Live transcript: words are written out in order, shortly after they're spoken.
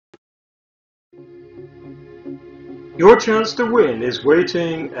Your chance to win is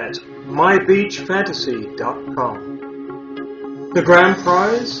waiting at mybeachfantasy.com. The grand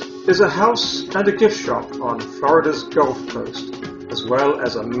prize is a house and a gift shop on Florida's Gulf Coast, as well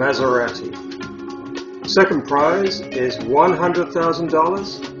as a Maserati. Second prize is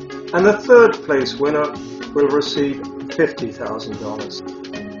 $100,000, and the third place winner will receive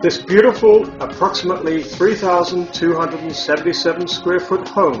 $50,000. This beautiful, approximately 3,277 square foot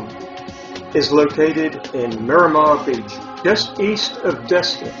home is located in Miramar Beach, just east of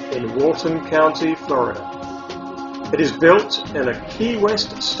Destin in Walton County, Florida. It is built in a Key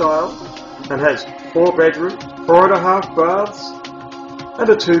West style and has 4 bedrooms, 4.5 baths, and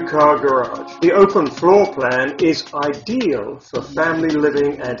a 2-car garage. The open floor plan is ideal for family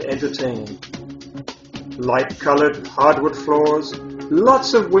living and entertaining. Light-colored hardwood floors,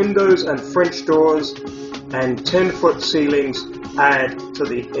 lots of windows and French doors, and 10-foot ceilings add to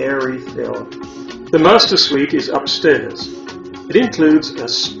the airy feel. The master suite is upstairs. It includes a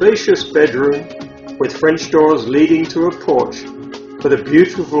spacious bedroom with French doors leading to a porch with a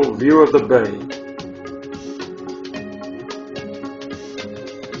beautiful view of the bay.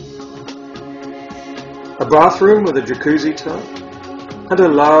 A bathroom with a jacuzzi tub and a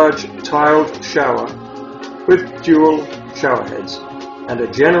large tiled shower with dual shower heads and a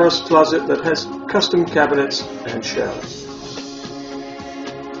generous closet that has custom cabinets and shelves.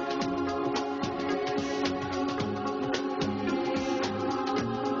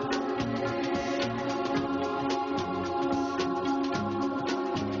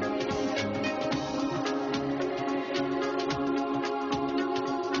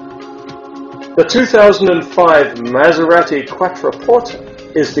 The 2005 Maserati Quattroporta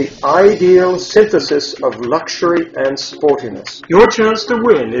is the ideal synthesis of luxury and sportiness. Your chance to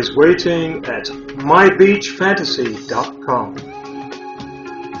win is waiting at mybeachfantasy.com.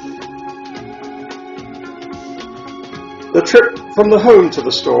 The trip from the home to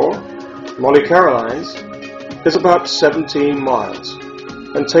the store, Molly Caroline's, is about 17 miles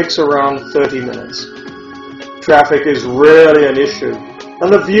and takes around 30 minutes. Traffic is rarely an issue,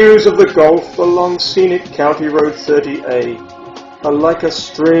 and the views of the Gulf along scenic County Road 30A are like a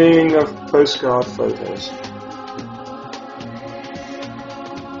string of postcard photos.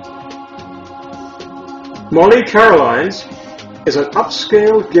 Molly Caroline's is an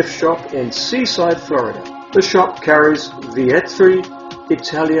upscale gift shop in Seaside, Florida. The shop carries Vietri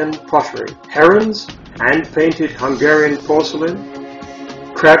Italian pottery, herons, hand-painted Hungarian porcelain,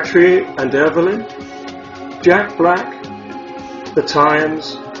 Crabtree and Evelyn, Jack Black, The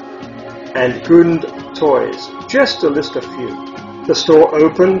Times, and Gund Toys, just to list a few. The store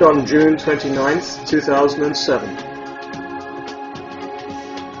opened on June 29, 2007.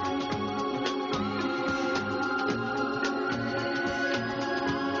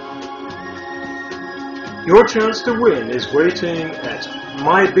 Your chance to win is waiting at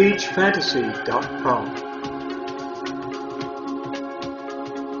mybeachfantasy.com.